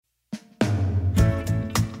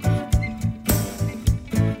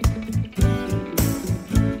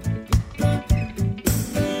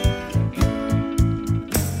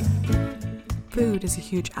Food is a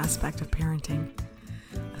huge aspect of parenting.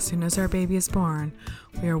 As soon as our baby is born,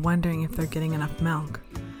 we are wondering if they're getting enough milk.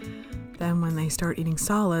 Then when they start eating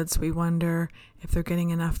solids, we wonder if they're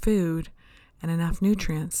getting enough food and enough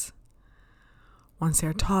nutrients. Once they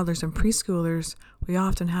are toddlers and preschoolers, we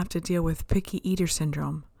often have to deal with picky eater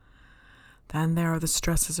syndrome. Then there are the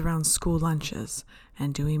stresses around school lunches,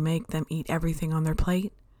 and do we make them eat everything on their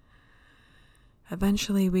plate?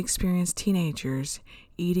 Eventually, we experience teenagers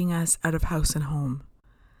eating us out of house and home.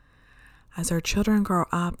 As our children grow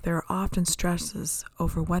up, there are often stresses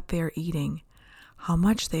over what they are eating, how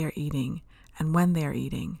much they are eating, and when they are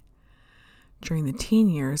eating. During the teen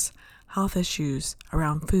years, health issues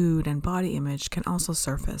around food and body image can also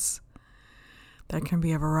surface. There can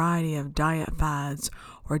be a variety of diet fads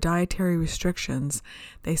or dietary restrictions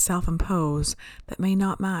they self-impose that may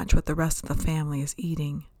not match what the rest of the family is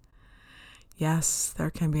eating. Yes,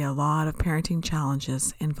 there can be a lot of parenting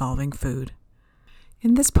challenges involving food.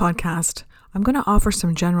 In this podcast, I'm going to offer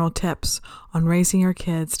some general tips on raising your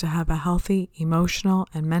kids to have a healthy emotional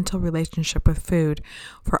and mental relationship with food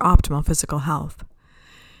for optimal physical health.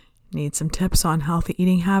 Need some tips on healthy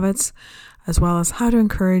eating habits, as well as how to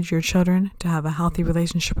encourage your children to have a healthy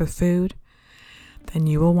relationship with food? Then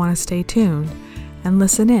you will want to stay tuned and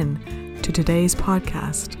listen in to today's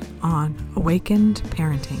podcast on Awakened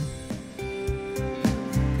Parenting.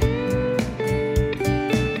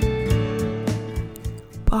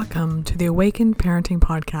 Welcome to the Awakened Parenting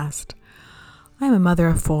Podcast. I am a mother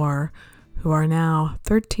of 4 who are now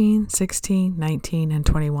 13, 16, 19, and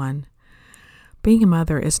 21. Being a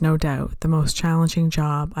mother is no doubt the most challenging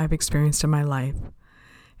job I've experienced in my life.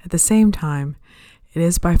 At the same time, it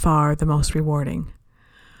is by far the most rewarding.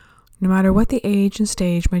 No matter what the age and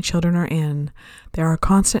stage my children are in, there are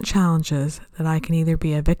constant challenges that I can either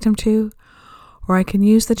be a victim to, or I can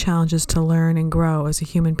use the challenges to learn and grow as a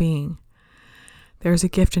human being. There is a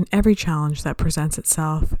gift in every challenge that presents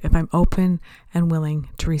itself if I'm open and willing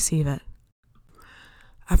to receive it.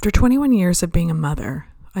 After 21 years of being a mother,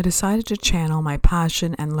 I decided to channel my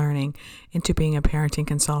passion and learning into being a parenting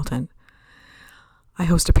consultant. I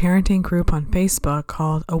host a parenting group on Facebook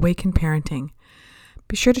called Awaken Parenting.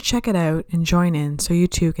 Be sure to check it out and join in so you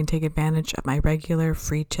too can take advantage of my regular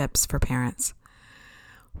free tips for parents.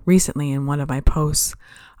 Recently, in one of my posts,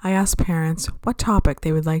 I asked parents what topic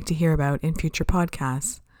they would like to hear about in future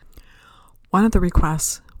podcasts. One of the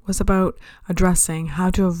requests was about addressing how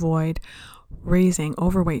to avoid raising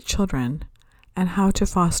overweight children and how to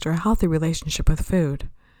foster a healthy relationship with food.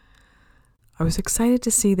 I was excited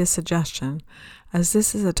to see this suggestion, as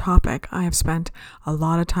this is a topic I have spent a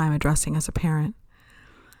lot of time addressing as a parent.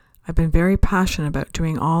 I've been very passionate about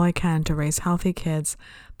doing all I can to raise healthy kids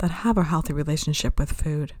that have a healthy relationship with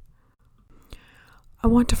food. I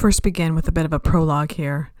want to first begin with a bit of a prologue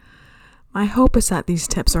here. My hope is that these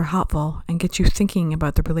tips are helpful and get you thinking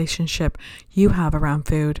about the relationship you have around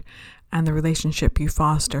food and the relationship you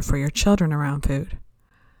foster for your children around food.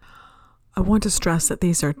 I want to stress that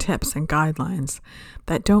these are tips and guidelines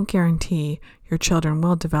that don't guarantee your children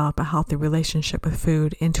will develop a healthy relationship with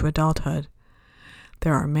food into adulthood.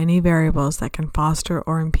 There are many variables that can foster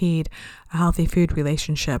or impede a healthy food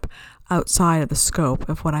relationship outside of the scope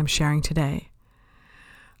of what I'm sharing today.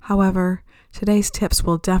 However, today's tips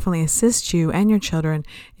will definitely assist you and your children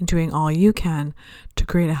in doing all you can to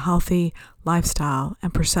create a healthy lifestyle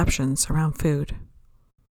and perceptions around food.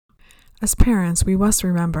 As parents, we must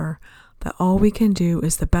remember that all we can do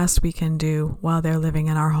is the best we can do while they're living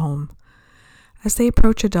in our home. As they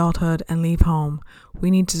approach adulthood and leave home, we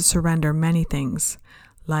need to surrender many things,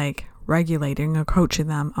 like regulating or coaching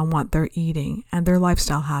them on what they're eating and their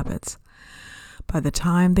lifestyle habits. By the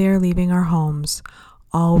time they are leaving our homes,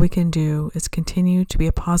 all we can do is continue to be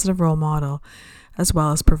a positive role model, as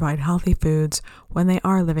well as provide healthy foods when they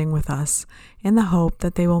are living with us, in the hope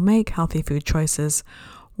that they will make healthy food choices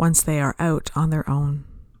once they are out on their own.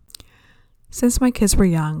 Since my kids were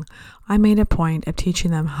young, I made a point of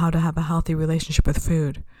teaching them how to have a healthy relationship with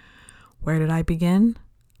food. Where did I begin?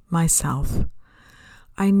 Myself.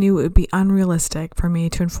 I knew it would be unrealistic for me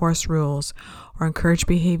to enforce rules or encourage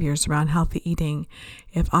behaviors around healthy eating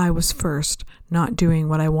if I was first not doing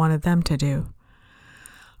what I wanted them to do.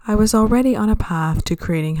 I was already on a path to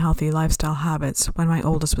creating healthy lifestyle habits when my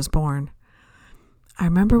oldest was born. I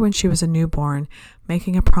remember when she was a newborn,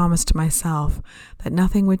 making a promise to myself that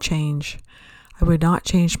nothing would change. I would not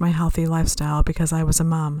change my healthy lifestyle because I was a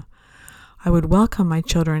mom. I would welcome my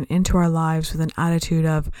children into our lives with an attitude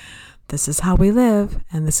of, this is how we live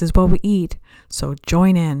and this is what we eat, so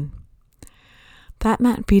join in. That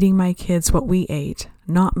meant feeding my kids what we ate,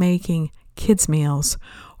 not making kids' meals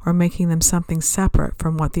or making them something separate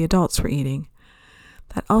from what the adults were eating.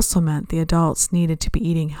 That also meant the adults needed to be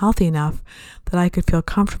eating healthy enough that I could feel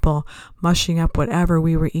comfortable mushing up whatever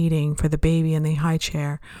we were eating for the baby in the high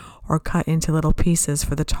chair, or cut into little pieces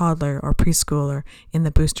for the toddler or preschooler in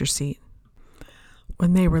the booster seat.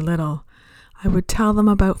 When they were little, I would tell them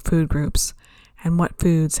about food groups and what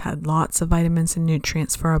foods had lots of vitamins and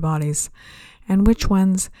nutrients for our bodies, and which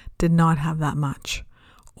ones did not have that much,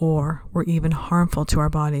 or were even harmful to our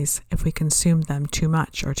bodies if we consumed them too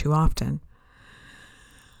much or too often.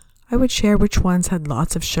 I would share which ones had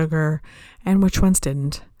lots of sugar and which ones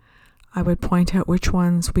didn't. I would point out which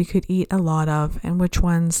ones we could eat a lot of and which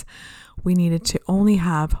ones we needed to only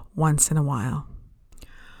have once in a while.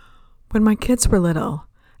 When my kids were little,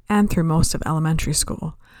 and through most of elementary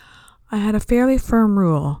school, I had a fairly firm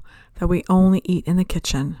rule that we only eat in the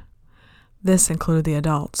kitchen. This included the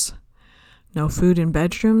adults. No food in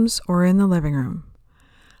bedrooms or in the living room.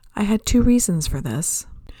 I had 2 reasons for this.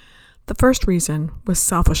 The first reason was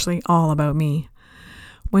selfishly all about me.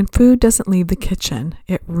 When food doesn't leave the kitchen,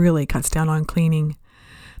 it really cuts down on cleaning.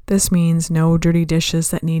 This means no dirty dishes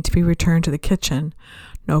that need to be returned to the kitchen,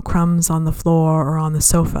 no crumbs on the floor or on the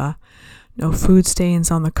sofa, no food stains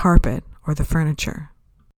on the carpet or the furniture.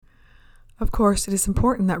 Of course, it is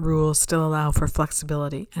important that rules still allow for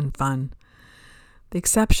flexibility and fun. The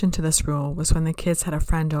exception to this rule was when the kids had a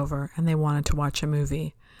friend over and they wanted to watch a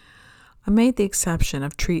movie. I made the exception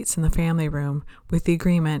of treats in the family room with the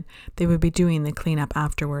agreement they would be doing the cleanup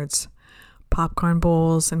afterwards. Popcorn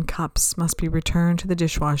bowls and cups must be returned to the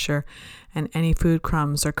dishwasher, and any food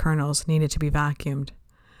crumbs or kernels needed to be vacuumed.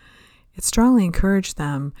 It strongly encouraged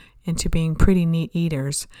them into being pretty neat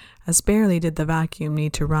eaters, as barely did the vacuum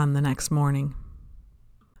need to run the next morning.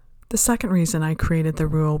 The second reason I created the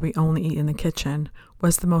rule we only eat in the kitchen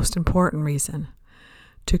was the most important reason: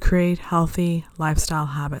 to create healthy lifestyle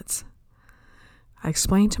habits. I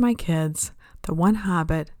explained to my kids that one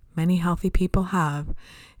habit many healthy people have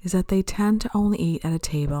is that they tend to only eat at a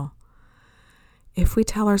table. If we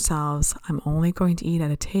tell ourselves, I'm only going to eat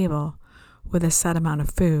at a table with a set amount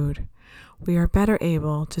of food, we are better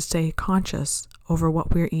able to stay conscious over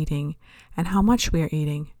what we are eating and how much we are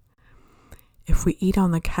eating. If we eat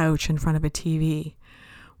on the couch in front of a TV,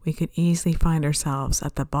 we could easily find ourselves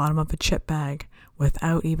at the bottom of a chip bag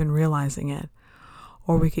without even realizing it,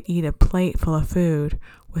 or we could eat a plate full of food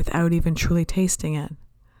without even truly tasting it.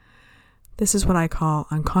 This is what I call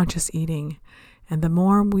unconscious eating, and the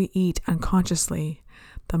more we eat unconsciously,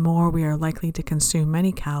 the more we are likely to consume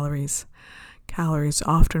many calories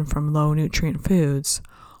often from low nutrient foods,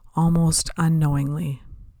 almost unknowingly.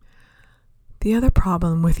 The other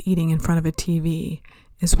problem with eating in front of a TV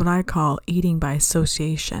is what I call eating by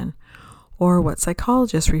association, or what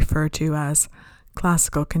psychologists refer to as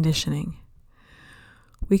classical conditioning.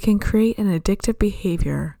 We can create an addictive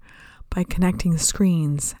behavior by connecting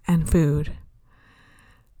screens and food.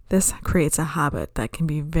 This creates a habit that can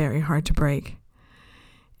be very hard to break.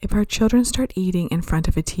 If our children start eating in front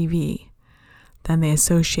of a TV, then they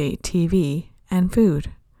associate TV and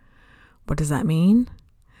food. What does that mean?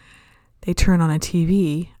 They turn on a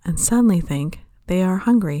TV and suddenly think they are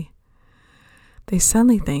hungry. They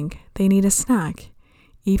suddenly think they need a snack,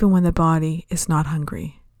 even when the body is not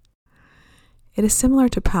hungry. It is similar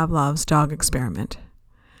to Pavlov's dog experiment.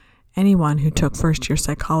 Anyone who took first-year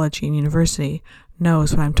psychology in university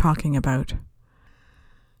knows what I'm talking about.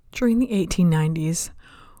 During the 1890s,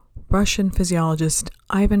 Russian physiologist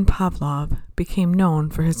Ivan Pavlov became known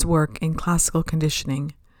for his work in classical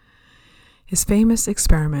conditioning. His famous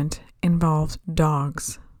experiment involved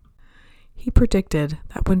dogs. He predicted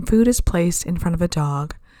that when food is placed in front of a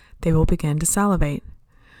dog, they will begin to salivate.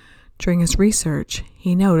 During his research,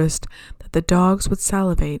 he noticed that the dogs would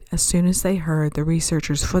salivate as soon as they heard the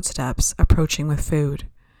researcher's footsteps approaching with food.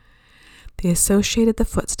 They associated the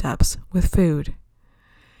footsteps with food.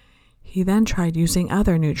 He then tried using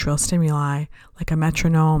other neutral stimuli like a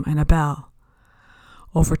metronome and a bell.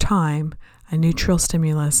 Over time, a neutral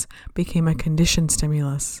stimulus became a conditioned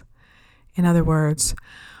stimulus. In other words,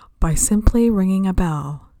 by simply ringing a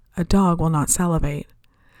bell, a dog will not salivate.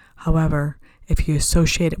 However, if you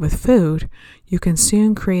associate it with food, you can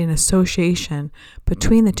soon create an association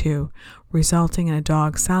between the two, resulting in a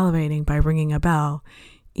dog salivating by ringing a bell,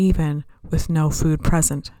 even with no food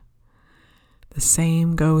present. The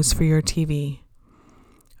same goes for your TV.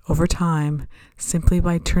 Over time, simply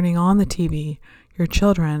by turning on the TV, your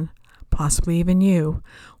children, possibly even you,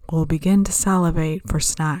 will begin to salivate for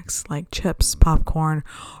snacks like chips, popcorn,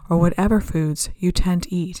 or whatever foods you tend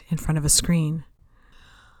to eat in front of a screen.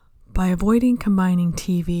 By avoiding combining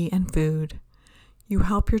TV and food, you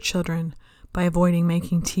help your children by avoiding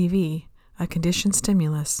making TV a conditioned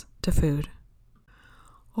stimulus to food.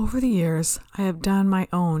 Over the years, I have done my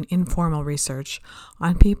own informal research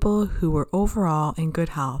on people who were overall in good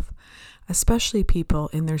health, especially people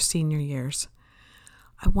in their senior years.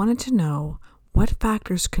 I wanted to know what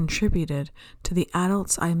factors contributed to the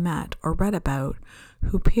adults I met or read about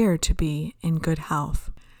who appeared to be in good health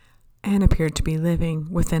and appeared to be living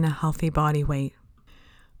within a healthy body weight.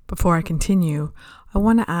 Before I continue, I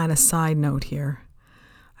want to add a side note here.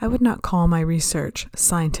 I would not call my research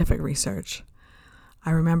scientific research. I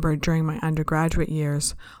remember during my undergraduate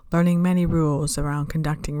years learning many rules around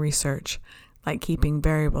conducting research, like keeping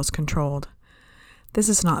variables controlled. This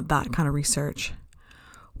is not that kind of research.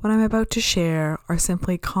 What I'm about to share are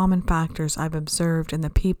simply common factors I've observed in the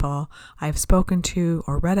people I've spoken to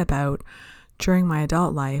or read about during my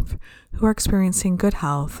adult life who are experiencing good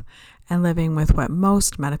health and living with what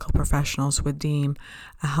most medical professionals would deem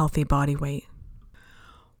a healthy body weight.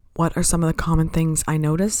 What are some of the common things I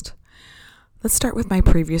noticed? Let's start with my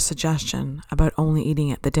previous suggestion about only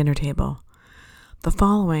eating at the dinner table. The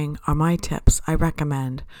following are my tips I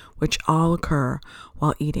recommend, which all occur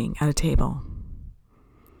while eating at a table.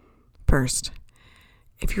 First,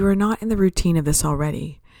 if you are not in the routine of this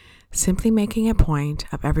already, simply making a point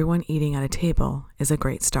of everyone eating at a table is a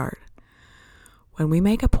great start. When we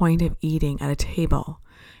make a point of eating at a table,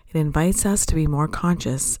 it invites us to be more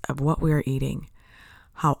conscious of what we are eating,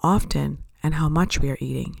 how often and how much we are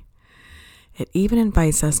eating. It even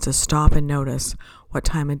invites us to stop and notice what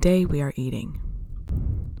time of day we are eating.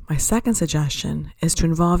 My second suggestion is to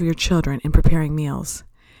involve your children in preparing meals.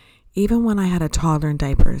 Even when I had a toddler in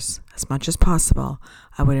diapers, as much as possible,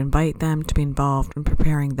 I would invite them to be involved in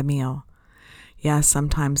preparing the meal. Yes,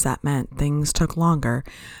 sometimes that meant things took longer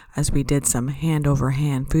as we did some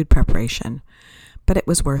hand-over-hand food preparation, but it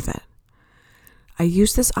was worth it. I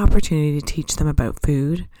used this opportunity to teach them about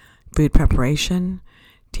food preparation,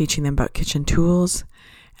 teaching them about kitchen tools,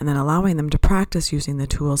 and then allowing them to practice using the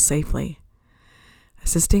tools safely.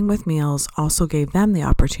 Assisting with meals also gave them the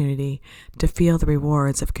opportunity to feel the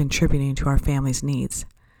rewards of contributing to our family's needs.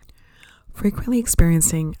 Frequently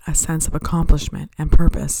experiencing a sense of accomplishment and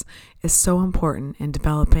purpose is so important in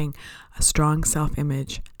developing a strong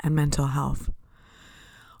self-image and mental health.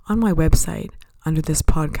 On my website, under this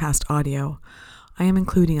podcast audio, I am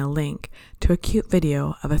including a link to a cute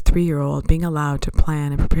video of a 3-year-old being allowed to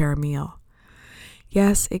plan and prepare a meal.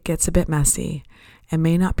 Yes, it gets a bit messy and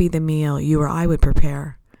may not be the meal you or I would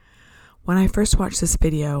prepare. When I first watched this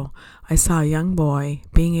video, I saw a young boy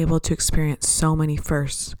being able to experience so many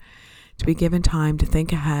firsts, to be given time to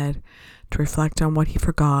think ahead, to reflect on what he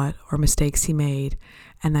forgot or mistakes he made,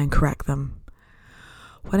 and then correct them.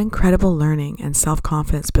 What incredible learning and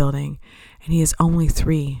self-confidence building, and he is only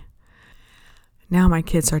 3. Now my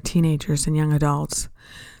kids are teenagers and young adults,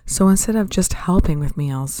 so instead of just helping with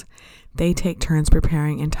meals, they take turns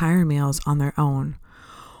preparing entire meals on their own,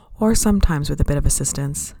 or sometimes with a bit of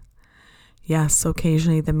assistance. Yes,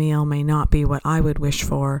 occasionally the meal may not be what I would wish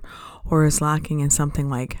for, or is lacking in something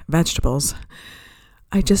like vegetables.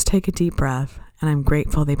 I just take a deep breath, and I'm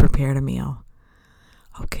grateful they prepared a meal.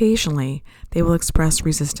 Occasionally, they will express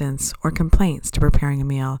resistance or complaints to preparing a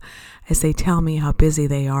meal as they tell me how busy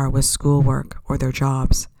they are with schoolwork or their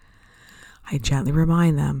jobs. I gently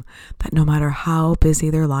remind them that no matter how busy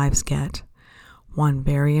their lives get, one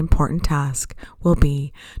very important task will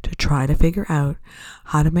be to try to figure out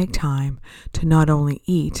how to make time to not only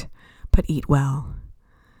eat, but eat well.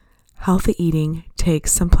 Healthy eating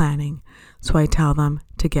takes some planning, so I tell them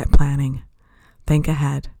to get planning. Think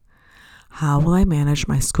ahead. How will I manage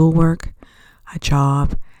my schoolwork, a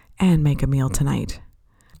job, and make a meal tonight?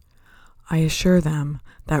 I assure them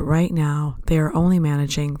that right now they are only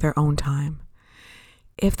managing their own time.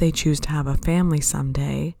 If they choose to have a family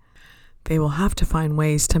someday, they will have to find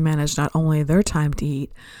ways to manage not only their time to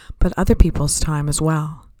eat, but other people's time as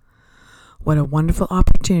well. What a wonderful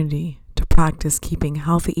opportunity to practice keeping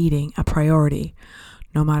healthy eating a priority,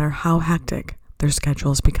 no matter how hectic their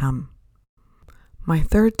schedules become. My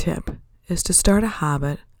third tip is to start a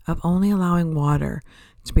habit of only allowing water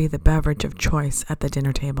to be the beverage of choice at the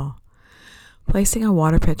dinner table. Placing a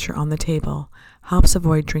water pitcher on the table helps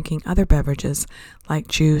avoid drinking other beverages like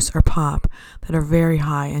juice or pop that are very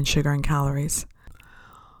high in sugar and calories.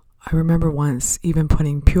 I remember once even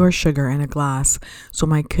putting pure sugar in a glass so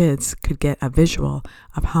my kids could get a visual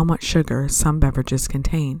of how much sugar some beverages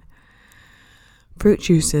contain. Fruit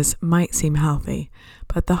juices might seem healthy,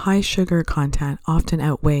 but the high sugar content often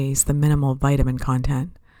outweighs the minimal vitamin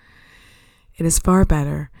content. It is far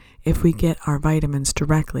better if we get our vitamins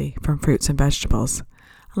directly from fruits and vegetables,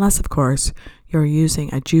 unless, of course, you're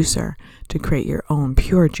using a juicer to create your own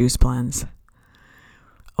pure juice blends.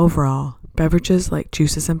 Overall, Beverages like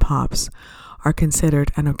juices and pops are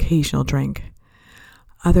considered an occasional drink.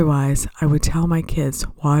 Otherwise, I would tell my kids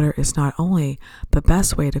water is not only the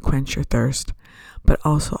best way to quench your thirst, but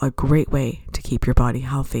also a great way to keep your body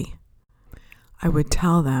healthy. I would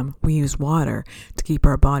tell them we use water to keep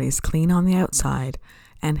our bodies clean on the outside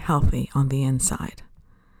and healthy on the inside.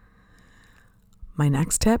 My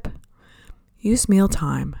next tip: use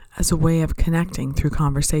mealtime as a way of connecting through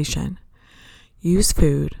conversation. Use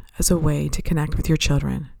food as a way to connect with your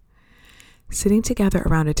children. Sitting together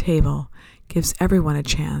around a table gives everyone a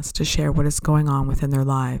chance to share what is going on within their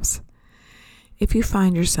lives. If you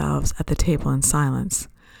find yourselves at the table in silence,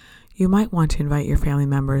 you might want to invite your family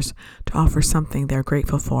members to offer something they're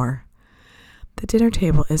grateful for. The dinner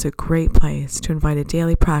table is a great place to invite a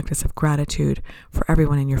daily practice of gratitude for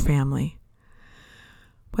everyone in your family.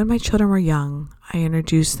 When my children were young, I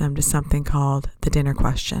introduced them to something called the dinner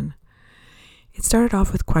question. It started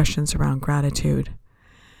off with questions around gratitude.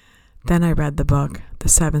 Then I read the book, The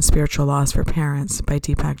 7 Spiritual Laws for Parents by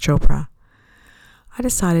Deepak Chopra. I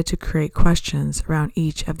decided to create questions around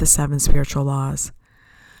each of the 7 spiritual laws.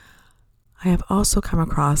 I have also come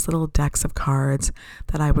across little decks of cards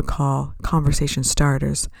that I would call conversation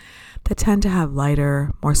starters that tend to have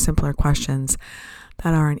lighter, more simpler questions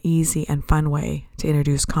that are an easy and fun way to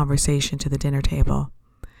introduce conversation to the dinner table.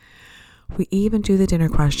 We even do the dinner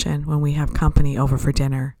question when we have company over for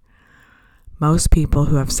dinner. Most people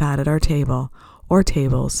who have sat at our table or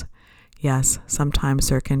tables, yes, sometimes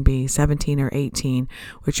there can be 17 or 18,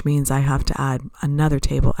 which means I have to add another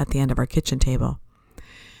table at the end of our kitchen table,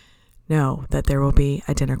 know that there will be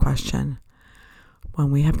a dinner question.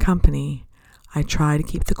 When we have company, I try to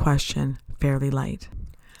keep the question fairly light.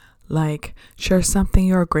 Like, share something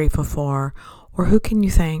you're grateful for, or who can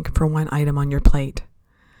you thank for one item on your plate.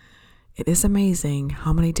 It is amazing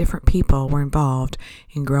how many different people were involved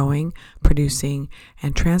in growing, producing,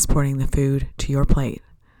 and transporting the food to your plate.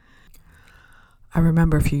 I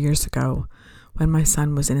remember a few years ago when my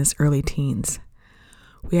son was in his early teens.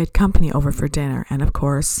 We had company over for dinner, and of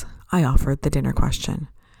course, I offered the dinner question.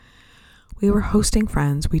 We were hosting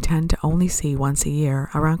friends we tend to only see once a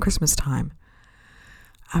year around Christmas time.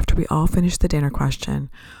 After we all finished the dinner question,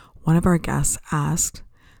 one of our guests asked,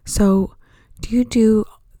 "So, do you do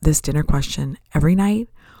this dinner question every night,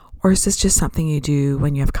 or is this just something you do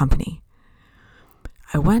when you have company?"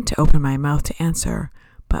 I went to open my mouth to answer,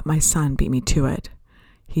 but my son beat me to it.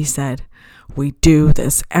 He said, "We do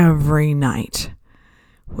this every night,"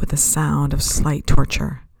 with a sound of slight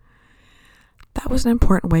torture. That was an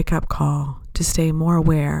important wake-up call to stay more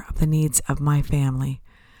aware of the needs of my family.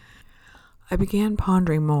 I began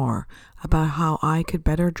pondering more about how I could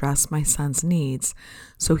better address my son's needs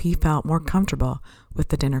so he felt more comfortable with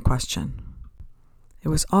the dinner question. It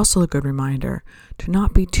was also a good reminder to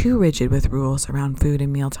not be too rigid with rules around food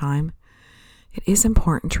and mealtime. It is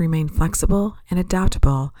important to remain flexible and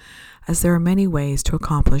adaptable, as there are many ways to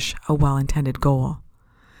accomplish a well-intended goal.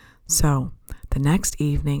 So, the next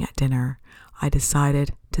evening at dinner, I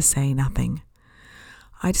decided to say nothing.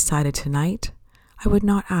 I decided tonight I would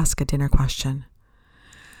not ask a dinner question.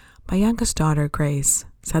 My youngest daughter, Grace,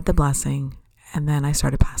 said the blessing, and then I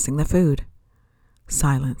started passing the food.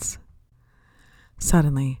 Silence.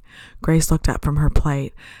 Suddenly, Grace looked up from her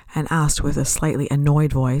plate and asked with a slightly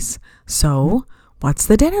annoyed voice, "So, what's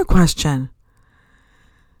the dinner question?"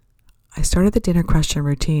 I started the dinner question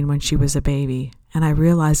routine when she was a baby, and I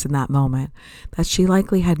realized in that moment that she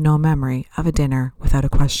likely had no memory of a dinner without a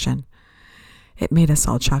question. It made us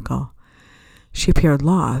all chuckle. She appeared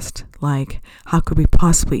lost, like, how could we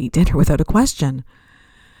possibly eat dinner without a question?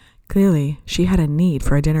 Clearly, she had a need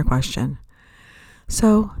for a dinner question.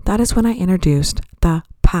 So that is when I introduced the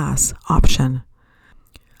pass option.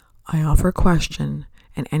 I offer a question,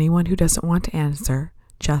 and anyone who doesn't want to answer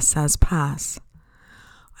just says pass.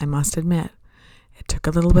 I must admit, it took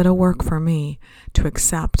a little bit of work for me to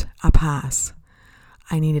accept a pass.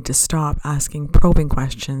 I needed to stop asking probing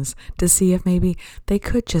questions to see if maybe they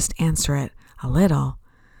could just answer it a little.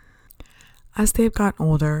 As they have gotten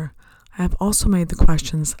older, I have also made the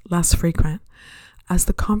questions less frequent, as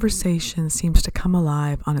the conversation seems to come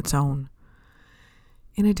alive on its own.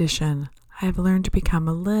 In addition, I have learned to become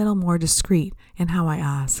a little more discreet in how I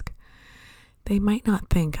ask. They might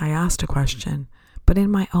not think I asked a question, but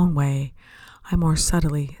in my own way, I more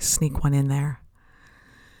subtly sneak one in there.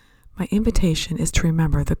 My invitation is to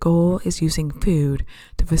remember the goal is using food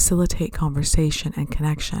to facilitate conversation and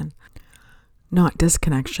connection, not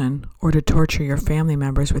disconnection, or to torture your family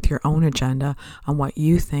members with your own agenda on what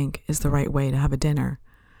you think is the right way to have a dinner.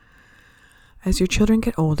 As your children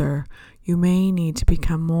get older, you may need to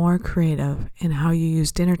become more creative in how you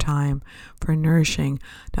use dinner time for nourishing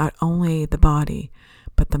not only the body,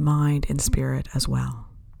 but the mind and spirit as well.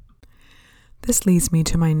 This leads me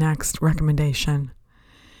to my next recommendation.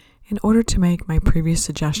 In order to make my previous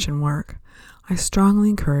suggestion work, I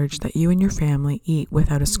strongly encourage that you and your family eat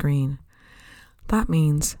without a screen. That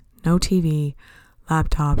means no TV,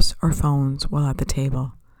 laptops, or phones while at the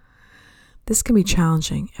table. This can be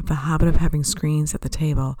challenging if the habit of having screens at the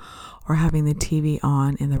table or having the TV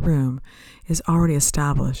on in the room is already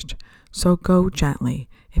established, so go gently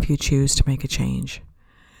if you choose to make a change.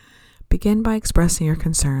 Begin by expressing your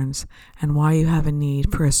concerns and why you have a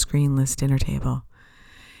need for a screenless dinner table.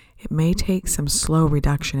 It may take some slow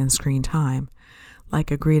reduction in screen time,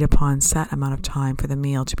 like agreed upon set amount of time for the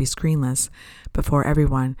meal to be screenless before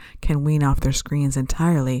everyone can wean off their screens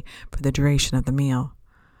entirely for the duration of the meal.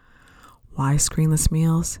 Why screenless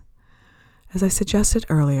meals? As I suggested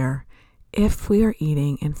earlier, if we are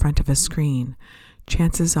eating in front of a screen,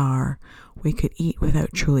 chances are we could eat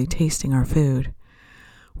without truly tasting our food.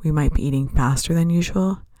 We might be eating faster than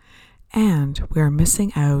usual, and we are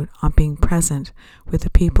missing out on being present with the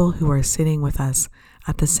people who are sitting with us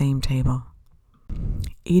at the same table.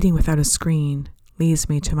 Eating without a screen leads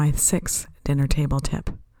me to my 6th dinner table tip.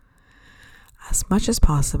 As much as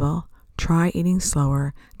possible, try eating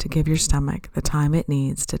slower to give your stomach the time it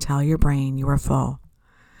needs to tell your brain you are full.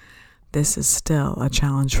 This is still a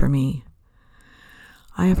challenge for me.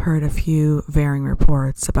 I have heard a few varying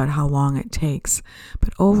reports about how long it takes,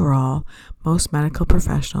 but overall, most medical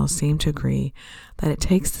professionals seem to agree that it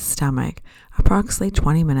takes the stomach approximately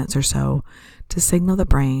 20 minutes or so to signal the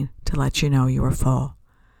brain to let you know you are full.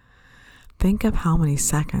 Think of how many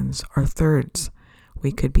seconds or thirds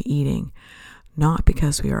we could be eating, not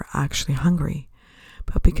because we are actually hungry,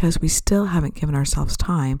 but because we still haven't given ourselves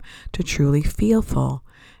time to truly feel full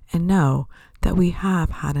and know that we have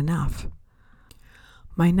had enough.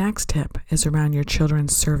 My next tip is around your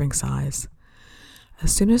children's serving size.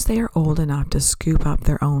 As soon as they are old enough to scoop up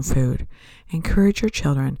their own food, encourage your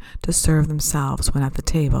children to serve themselves when at the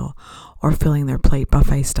table or filling their plate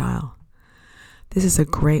buffet style. This is a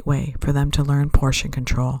great way for them to learn portion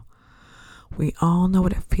control. We all know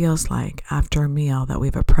what it feels like after a meal that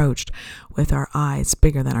we've approached with our eyes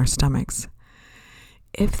bigger than our stomachs.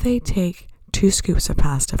 If they take 2 scoops of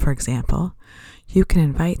pasta, for example, you can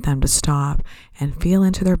invite them to stop and feel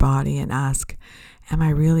into their body and ask, "Am I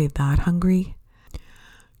really that hungry?"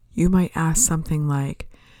 You might ask something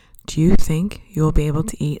like, "Do you think you'll be able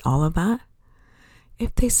to eat all of that?"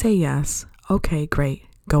 If they say yes, okay, great,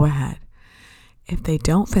 go ahead. If they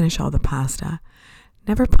don't finish all the pasta,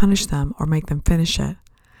 never punish them or make them finish it.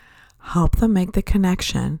 Help them make the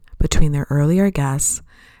connection between their earlier guess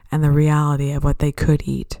and the reality of what they could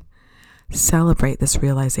eat. Celebrate this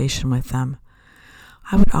realization with them.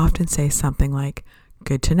 I would often say something like,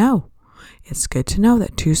 "Good to know. It's good to know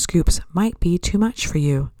that 2 scoops might be too much for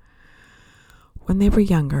you." When they were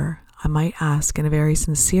younger, I might ask in a very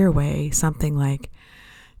sincere way something like,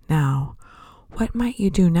 "Now, what might you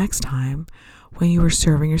do next time when you were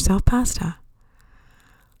serving yourself pasta?"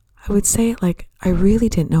 I would say it like I really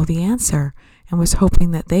didn't know the answer and was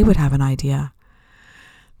hoping that they would have an idea.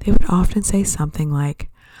 They would often say something like,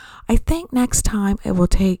 "I think next time it will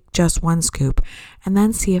take just 1 scoop and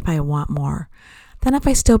then see if I want more. Then if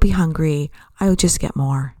I still be hungry, I will just get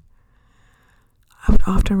more." I would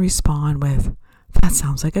often respond with, "That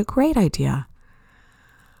sounds like a great idea."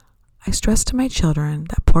 I stress to my children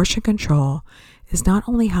that portion control is not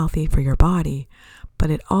only healthy for your body,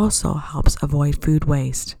 but it also helps avoid food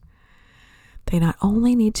waste. They not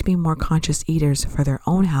only need to be more conscious eaters for their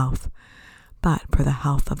own health, but for the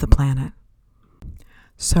health of the planet.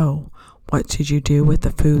 So, what should you do with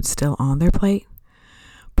the food still on their plate?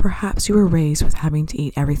 Perhaps you were raised with having to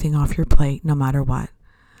eat everything off your plate no matter what.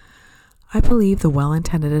 I believe the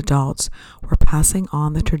well-intended adults were passing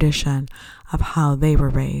on the tradition of how they were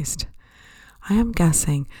raised. I am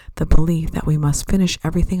guessing the belief that we must finish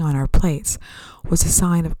everything on our plates was a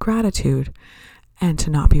sign of gratitude and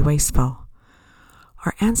to not be wasteful.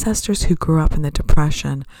 Our ancestors who grew up in the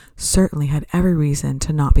Depression certainly had every reason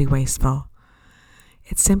to not be wasteful.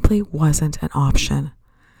 It simply wasn't an option.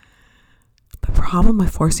 The problem with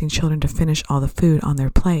forcing children to finish all the food on their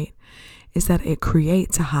plate is that it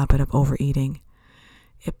creates a habit of overeating.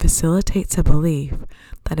 It facilitates a belief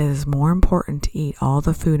that it is more important to eat all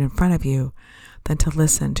the food in front of you than to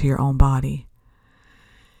listen to your own body.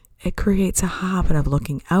 It creates a habit of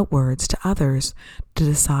looking outwards to others to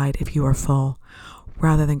decide if you are full,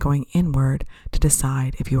 rather than going inward to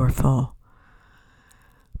decide if you are full.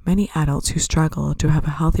 Many adults who struggle to have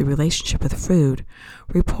a healthy relationship with food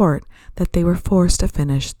report that they were forced to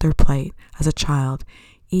finish their plate as a child,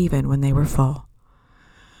 even when they were full.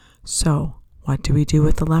 So, what do we do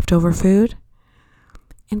with the leftover food?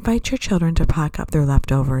 Invite your children to pack up their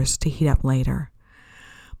leftovers to heat up later.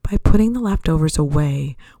 By putting the leftovers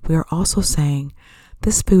away, we are also saying,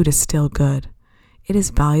 this food is still good. It is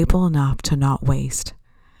valuable enough to not waste.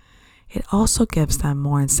 It also gives them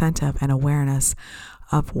more incentive and awareness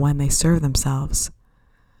of when they serve themselves.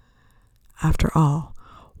 After all,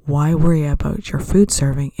 why worry about your food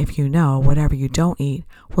serving if you know whatever you don't eat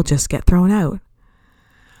will just get thrown out?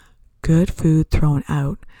 Good food thrown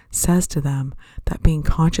out says to them that being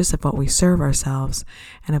conscious of what we serve ourselves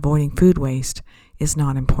and avoiding food waste is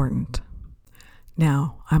not important.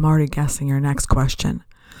 Now, I'm already guessing your next question.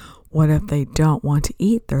 What if they don't want to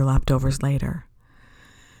eat their leftovers later?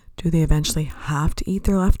 Do they eventually have to eat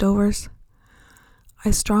their leftovers?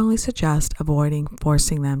 I strongly suggest avoiding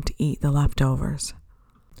forcing them to eat the leftovers.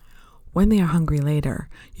 When they are hungry later,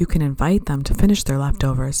 you can invite them to finish their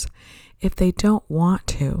leftovers. If they don't want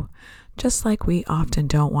to, just like we often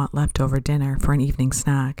don't want leftover dinner for an evening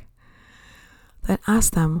snack, then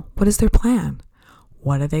ask them, what is their plan?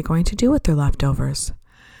 What are they going to do with their leftovers?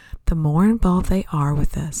 The more involved they are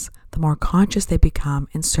with this, the more conscious they become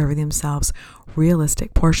in serving themselves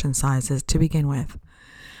realistic portion sizes to begin with,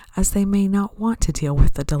 as they may not want to deal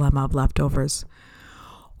with the dilemma of leftovers.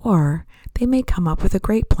 Or they may come up with a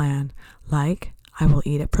great plan, like, I will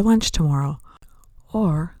eat it for lunch tomorrow,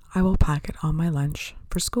 or I will pack it on my lunch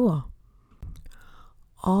for school.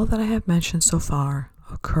 All that I have mentioned so far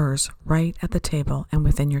occurs right at the table and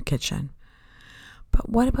within your kitchen. But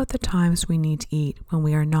what about the times we need to eat when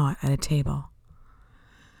we are not at a table?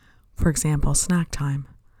 For example, snack time.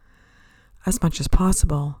 As much as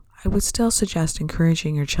possible, I would still suggest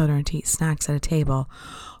encouraging your children to eat snacks at a table,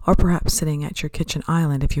 or perhaps sitting at your kitchen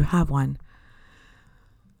island if you have one.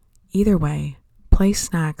 Either way, place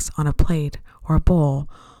snacks on a plate or a bowl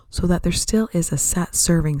so that there still is a set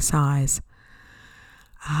serving size.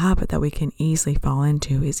 A habit that we can easily fall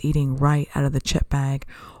into is eating right out of the chip bag,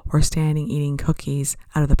 or standing eating cookies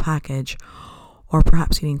out of the package, or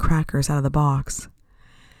perhaps eating crackers out of the box.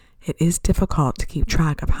 It is difficult to keep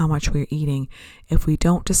track of how much we are eating if we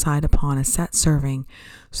don't decide upon a set serving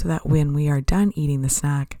so that when we are done eating the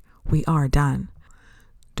snack, we are done.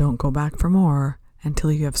 Don't go back for more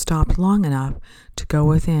until you have stopped long enough to go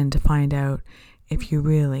within to find out if you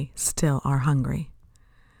really still are hungry.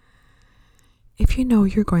 If you know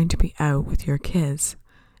you're going to be out with your kids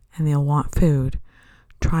and they'll want food,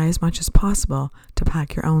 try as much as possible to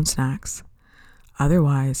pack your own snacks.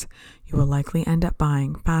 Otherwise, you will likely end up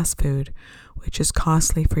buying fast food, which is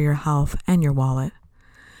costly for your health and your wallet.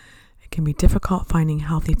 It can be difficult finding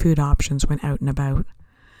healthy food options when out and about.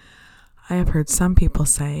 I have heard some people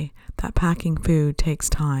say that packing food takes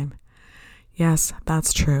time. Yes,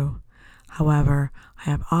 that's true. However, I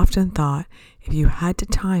have often thought if you had to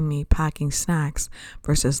time me packing snacks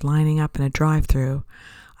versus lining up in a drive-thru,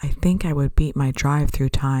 I think I would beat my drive-thru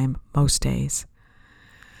time most days.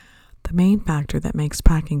 The main factor that makes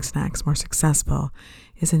packing snacks more successful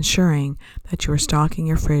is ensuring that you are stocking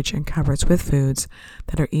your fridge and cupboards with foods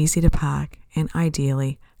that are easy to pack and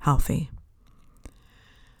ideally healthy.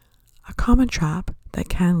 A common trap that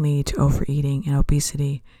can lead to overeating and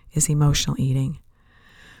obesity is emotional eating.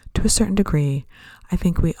 To a certain degree, I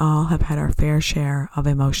think we all have had our fair share of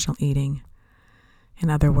emotional eating. In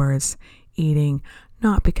other words, eating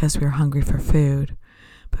not because we are hungry for food,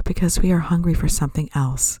 but because we are hungry for something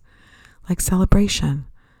else, like celebration,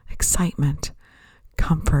 excitement,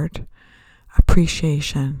 comfort,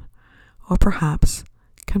 appreciation, or perhaps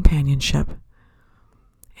companionship.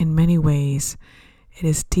 In many ways, it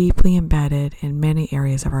is deeply embedded in many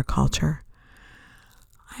areas of our culture.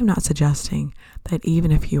 I'm not suggesting that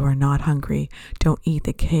even if you are not hungry, don't eat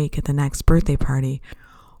the cake at the next birthday party,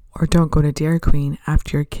 or don't go to Dairy Queen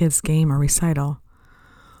after your kid's game or recital.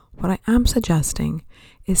 What I am suggesting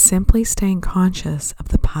is simply staying conscious of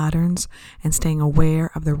the patterns and staying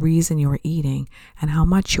aware of the reason you are eating and how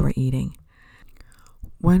much you are eating.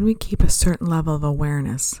 When we keep a certain level of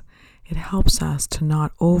awareness, it helps us to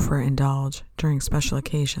not overindulge during special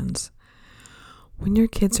occasions. When your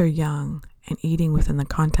kids are young and eating within the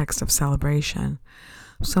context of celebration,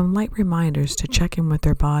 some light reminders to check in with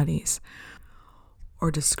their bodies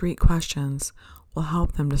or discreet questions will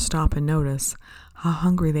help them to stop and notice how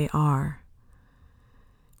hungry they are,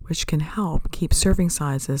 which can help keep serving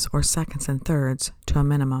sizes or seconds and thirds to a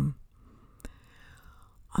minimum.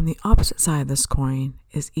 On the opposite side of this coin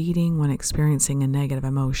is eating when experiencing a negative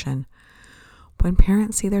emotion. When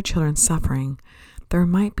parents see their children suffering, there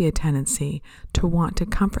might be a tendency to want to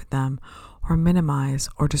comfort them or minimize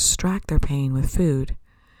or distract their pain with food.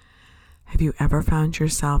 Have you ever found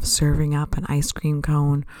yourself serving up an ice cream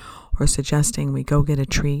cone or suggesting we go get a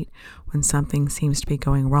treat when something seems to be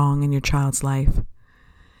going wrong in your child's life?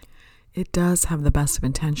 It does have the best of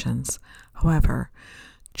intentions. However,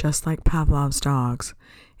 just like Pavlov's dogs,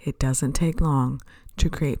 it doesn't take long to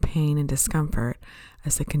create pain and discomfort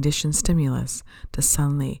as the conditioned stimulus to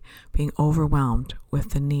suddenly being overwhelmed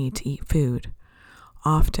with the need to eat food,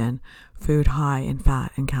 often food high in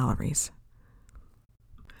fat and calories.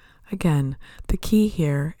 Again, the key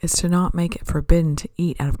here is to not make it forbidden to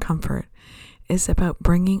eat out of comfort. It's about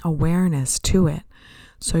bringing awareness to it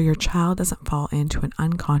so your child doesn't fall into an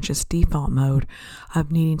unconscious default mode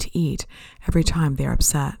of needing to eat every time they're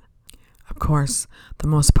upset. Of course, the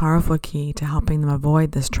most powerful key to helping them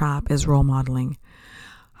avoid this trap is role modeling.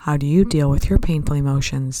 How do you deal with your painful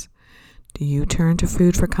emotions? Do you turn to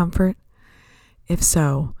food for comfort? If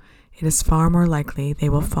so, it is far more likely they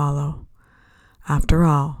will follow. After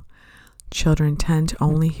all, children tend to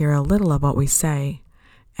only hear a little of what we say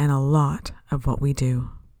and a lot of what we do.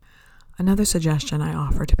 Another suggestion I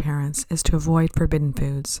offer to parents is to avoid forbidden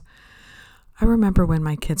foods. I remember when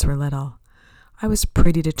my kids were little, I was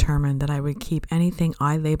pretty determined that I would keep anything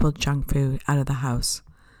I labeled junk food out of the house.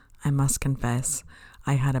 I must confess,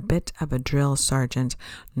 I had a bit of a drill sergeant,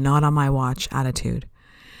 not on my watch attitude.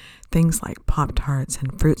 Things like Pop-Tarts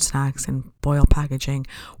and fruit snacks and foil packaging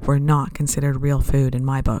were not considered real food in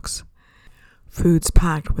my books. Foods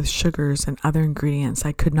packed with sugars and other ingredients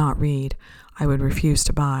I could not read, I would refuse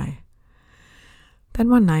to buy. Then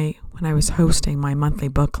one night, when I was hosting my monthly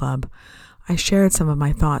book club, I shared some of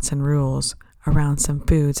my thoughts and rules around some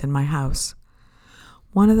foods in my house.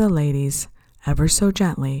 One of the ladies, ever so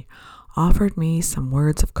gently, offered me some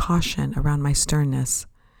words of caution around my sternness.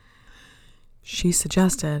 She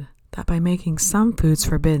suggested that by making some foods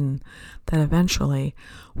forbidden, that eventually,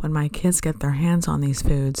 when my kids get their hands on these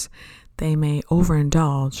foods, they may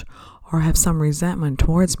overindulge or have some resentment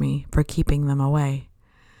towards me for keeping them away.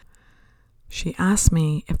 She asked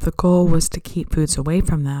me if the goal was to keep foods away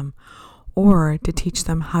from them or to teach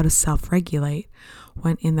them how to self-regulate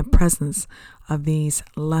when in the presence of these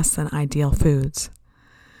less than ideal foods.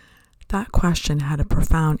 That question had a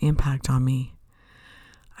profound impact on me.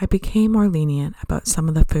 I became more lenient about some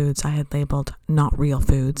of the foods I had labeled not real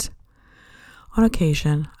foods. On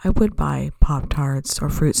occasion, I would buy Pop-Tarts or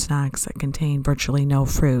fruit snacks that contained virtually no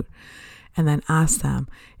fruit, and then ask them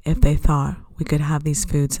if they thought we could have these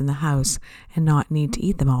foods in the house and not need to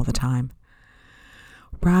eat them all the time.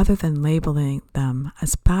 Rather than labeling them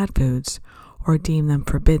as bad foods or deem them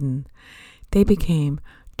forbidden, they became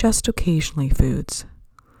just occasionally foods.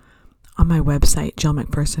 On my website,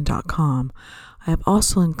 jillmcpherson.com, I have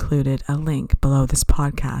also included a link below this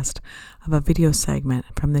podcast of a video segment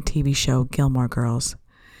from the TV show Gilmore Girls.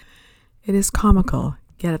 It is comical,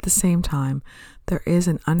 yet at the same time, there is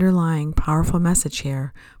an underlying powerful message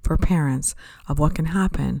here for parents of what can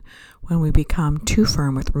happen when we become too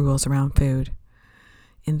firm with rules around food.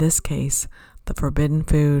 In this case, the forbidden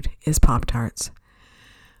food is Pop-Tarts.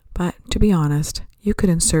 But to be honest, you could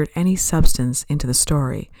insert any substance into the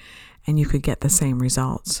story and you could get the same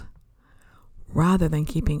results. Rather than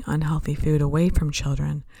keeping unhealthy food away from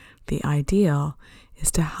children, the ideal is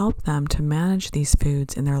to help them to manage these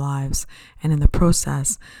foods in their lives and in the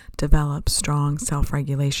process develop strong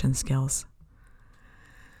self-regulation skills.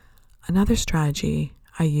 Another strategy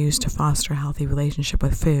I used to foster a healthy relationship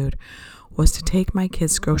with food was to take my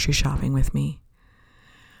kids grocery shopping with me.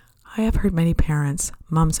 I have heard many parents,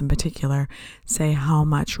 moms in particular, say how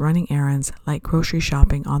much running errands like grocery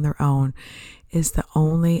shopping on their own is the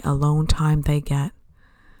only alone time they get.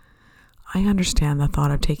 I understand the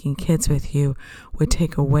thought of taking kids with you would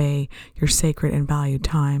take away your sacred and valued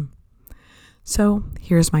time. So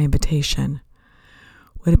here's my invitation.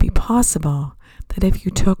 Would it be possible that if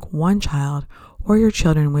you took one child or your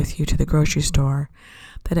children with you to the grocery store,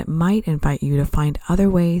 that it might invite you to find other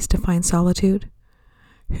ways to find solitude?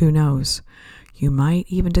 Who knows? You might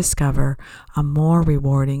even discover a more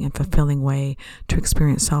rewarding and fulfilling way to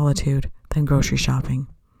experience solitude than grocery shopping.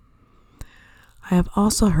 I have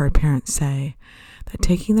also heard parents say that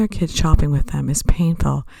taking their kids shopping with them is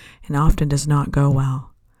painful and often does not go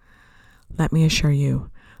well. Let me assure you,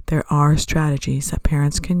 there are strategies that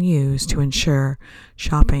parents can use to ensure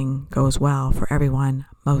shopping goes well for everyone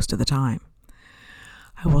most of the time.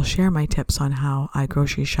 I will share my tips on how I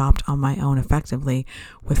grocery shopped on my own effectively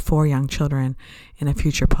with 4 young children in a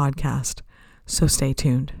future podcast, so stay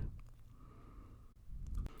tuned.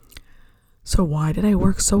 So why did I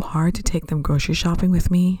work so hard to take them grocery shopping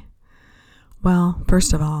with me? Well,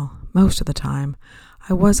 first of all, most of the time,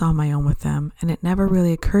 I was on my own with them, and it never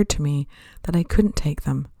really occurred to me that I couldn't take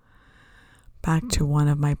them. Back to one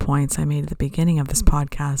of my points I made at the beginning of this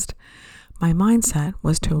podcast, my mindset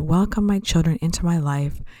was to welcome my children into my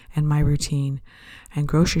life and my routine, and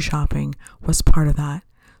grocery shopping was part of that,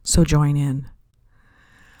 so join in.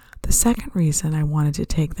 The second reason I wanted to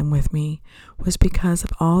take them with me was because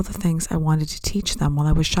of all the things I wanted to teach them while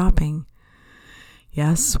I was shopping.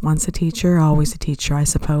 Yes, once a teacher, always a teacher, I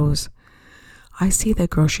suppose. I see the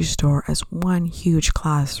grocery store as one huge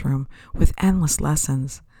classroom with endless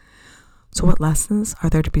lessons. So what lessons are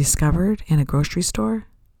there to be discovered in a grocery store?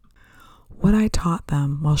 What I taught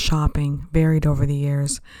them while shopping varied over the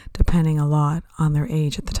years, depending a lot on their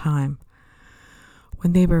age at the time.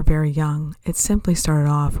 When they were very young, it simply started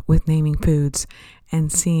off with naming foods and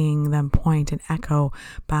seeing them point and echo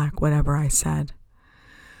back whatever I said.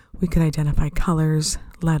 We could identify colors,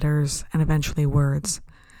 letters, and eventually words.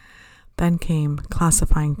 Then came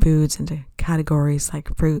classifying foods into categories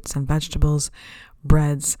like fruits and vegetables,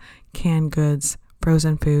 breads, canned goods,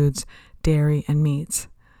 frozen foods, dairy, and meats.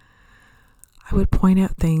 I would point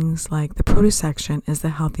out things like the produce section is the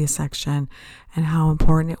healthiest section and how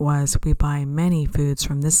important it was we buy many foods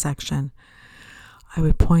from this section. I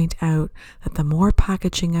would point out that the more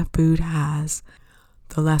packaging a food has,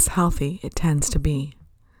 the less healthy it tends to be.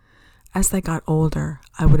 As they got older,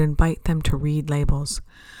 I would invite them to read labels.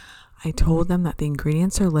 I told them that the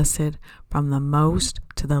ingredients are listed from the most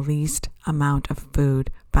to the least amount of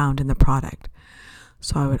food found in the product.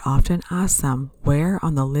 So I would often ask them where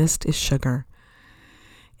on the list is sugar.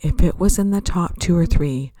 If it was in the top 2 or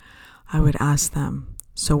 3, I would ask them,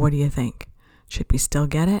 so what do you think? Should we still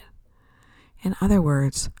get it? In other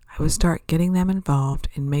words, I would start getting them involved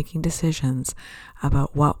in making decisions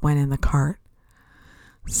about what went in the cart.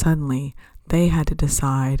 Suddenly, they had to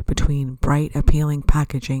decide between bright, appealing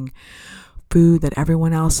packaging, food that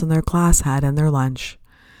everyone else in their class had in their lunch,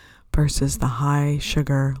 versus the high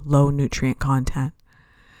sugar, low nutrient content.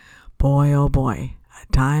 Boy, oh boy,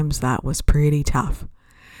 at times that was pretty tough.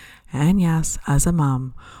 And yes, as a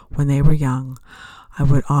mom, when they were young, I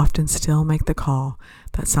would often still make the call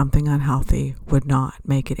that something unhealthy would not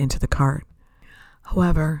make it into the cart.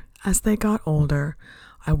 However, as they got older,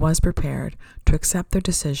 I was prepared to accept their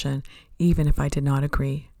decision even if I did not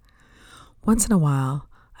agree. Once in a while,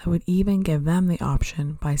 I would even give them the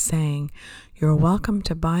option by saying, "You're welcome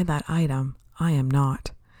to buy that item, I am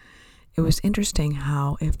not." It was interesting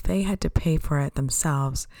how if they had to pay for it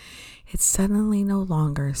themselves, it suddenly no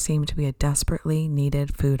longer seemed to be a desperately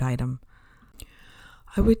needed food item.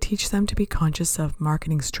 I would teach them to be conscious of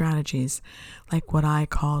marketing strategies, like what I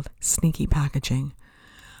called sneaky packaging.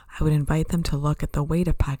 I would invite them to look at the weight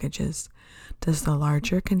of packages. Does the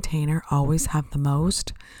larger container always have the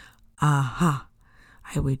most? Aha!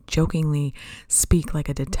 I would jokingly speak like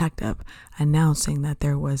a detective, announcing that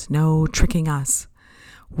there was no tricking us.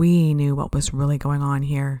 We knew what was really going on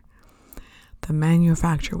here. The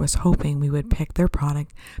manufacturer was hoping we would pick their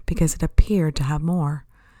product because it appeared to have more.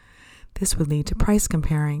 This would lead to price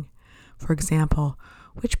comparing. For example,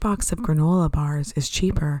 which box of granola bars is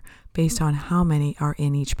cheaper based on how many are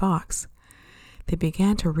in each box? They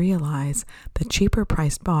began to realize the cheaper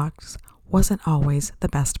priced box wasn't always the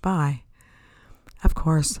best buy. Of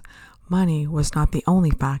course, money was not the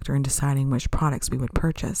only factor in deciding which products we would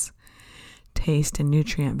purchase. Taste and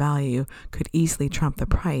nutrient value could easily trump the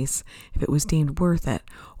price if it was deemed worth it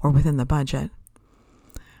or within the budget.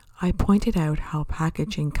 I pointed out how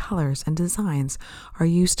packaging colors and designs are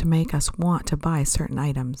used to make us want to buy certain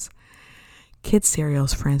items. Kids'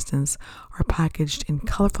 cereals, for instance, are packaged in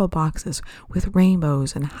colorful boxes with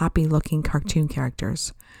rainbows and happy-looking cartoon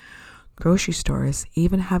characters. Grocery stores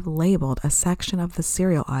even have labeled a section of the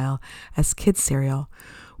cereal aisle as kids' cereal,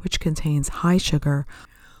 which contains high sugar,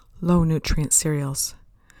 low nutrient cereals.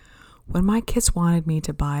 When my kids wanted me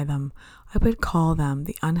to buy them, I would call them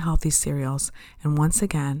the unhealthy cereals and once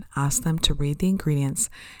again ask them to read the ingredients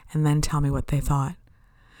and then tell me what they thought.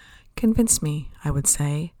 Convince me, I would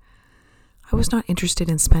say. I was not interested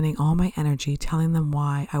in spending all my energy telling them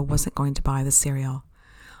why I wasn't going to buy the cereal.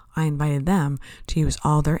 I invited them to use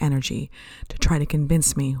all their energy to try to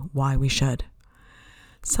convince me why we should.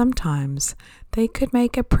 Sometimes they could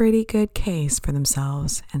make a pretty good case for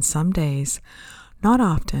themselves, and some days, not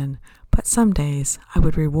often, but some days, I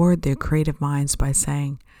would reward their creative minds by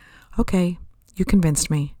saying, "Okay, you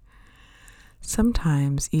convinced me."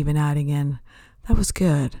 Sometimes even adding in, "That was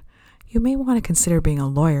good. You may want to consider being a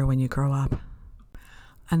lawyer when you grow up."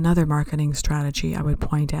 Another marketing strategy I would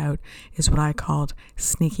point out is what I called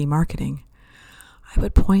sneaky marketing. I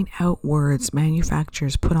would point out words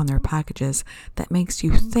manufacturers put on their packages that makes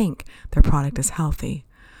you think their product is healthy.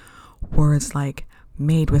 Words like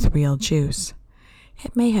made with real juice.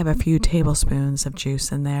 It may have a few tablespoons of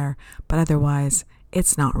juice in there, but otherwise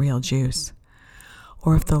it's not real juice.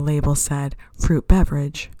 Or if the label said fruit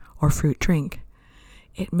beverage or fruit drink,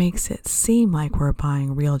 it makes it seem like we're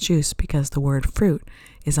buying real juice because the word fruit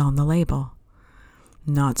is on the label.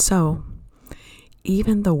 Not so.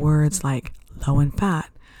 Even the words like low in fat,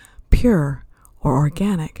 pure, or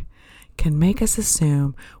organic can make us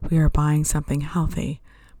assume we are buying something healthy,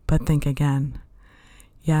 but think again.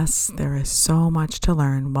 Yes, there is so much to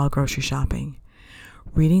learn while grocery shopping.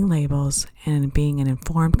 Reading labels and being an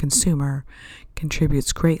informed consumer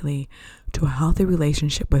contributes greatly to a healthy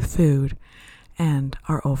relationship with food and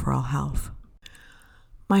our overall health.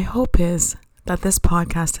 My hope is that this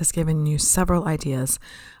podcast has given you several ideas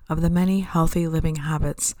of the many healthy living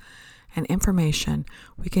habits and information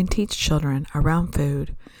we can teach children around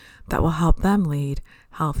food that will help them lead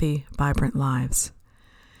healthy, vibrant lives.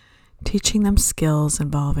 Teaching them skills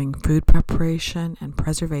involving food preparation and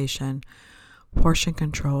preservation, portion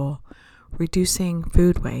control, reducing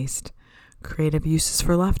food waste, creative uses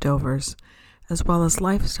for leftovers, as well as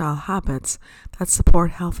lifestyle habits that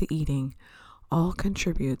support healthy eating, all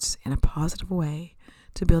contributes in a positive way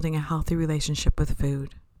to building a healthy relationship with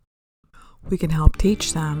food. We can help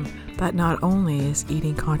teach them that not only is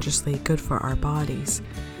eating consciously good for our bodies,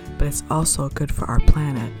 but it's also good for our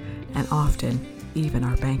planet and often even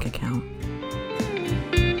our bank account.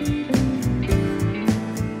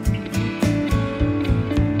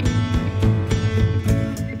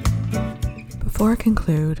 Before I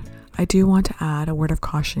conclude, I do want to add a word of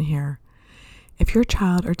caution here. If your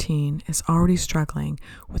child or teen is already struggling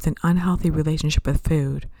with an unhealthy relationship with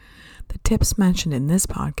food, the tips mentioned in this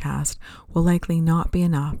podcast will likely not be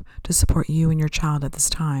enough to support you and your child at this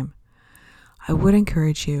time. I would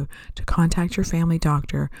encourage you to contact your family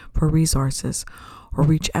doctor for resources or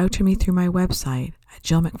reach out to me through my website at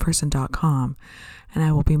jillmcpherson.com, and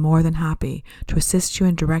I will be more than happy to assist you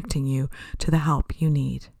in directing you to the help you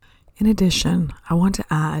need. In addition, I want to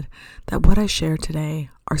add that what I share today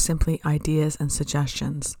are simply ideas and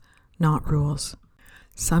suggestions, not rules.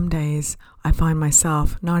 Some days I find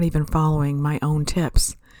myself not even following my own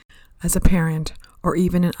tips. As a parent, or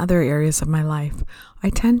even in other areas of my life, I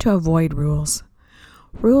tend to avoid rules.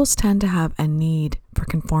 Rules tend to have a need for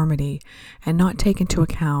conformity and not take into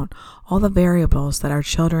account all the variables that our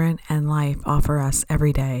children and life offer us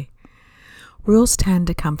every day. Rules tend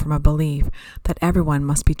to come from a belief that everyone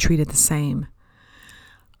must be treated the same.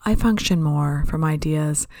 I function more from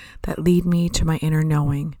ideas that lead me to my inner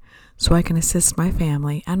knowing, so I can assist my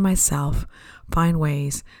family and myself find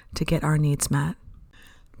ways to get our needs met.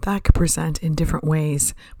 That could present in different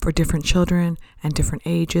ways for different children and different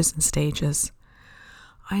ages and stages.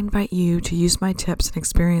 I invite you to use my tips and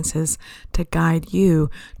experiences to guide you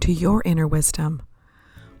to your inner wisdom.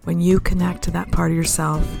 When you connect to that part of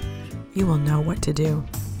yourself, you will know what to do.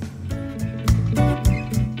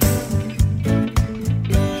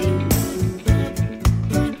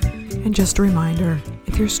 And just a reminder,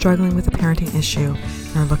 if you're struggling with a parenting issue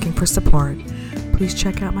and are looking for support, please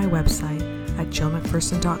check out my website at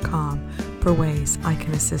jillmcpherson.com for ways I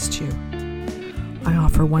can assist you. I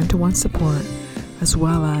offer one-to-one support as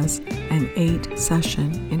well as an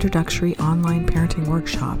 8-session introductory online parenting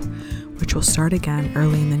workshop, which will start again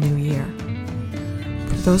early in the new year.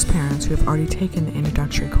 For those parents who have already taken the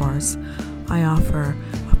introductory course, I offer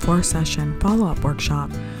a 4-session follow-up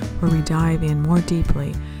workshop where we dive in more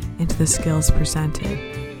deeply into the skills presented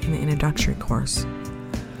in the introductory course.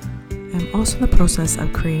 I'm also in the process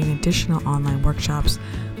of creating additional online workshops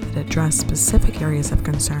that address specific areas of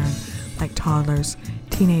concern like toddlers,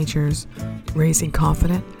 teenagers, raising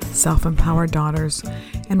confident, self-empowered daughters,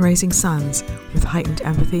 and raising sons with heightened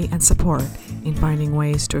empathy and support in finding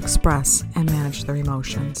ways to express and manage their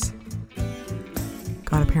emotions.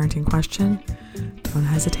 Got a parenting question? Don't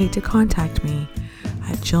hesitate to contact me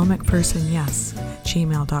at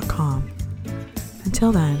jillmcphersonyes@gmail.com.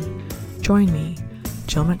 Until then, join me,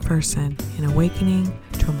 Jill McPherson, in awakening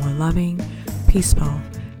to a more loving, peaceful,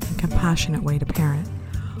 and compassionate way to parent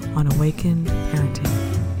on Awakened Parenting.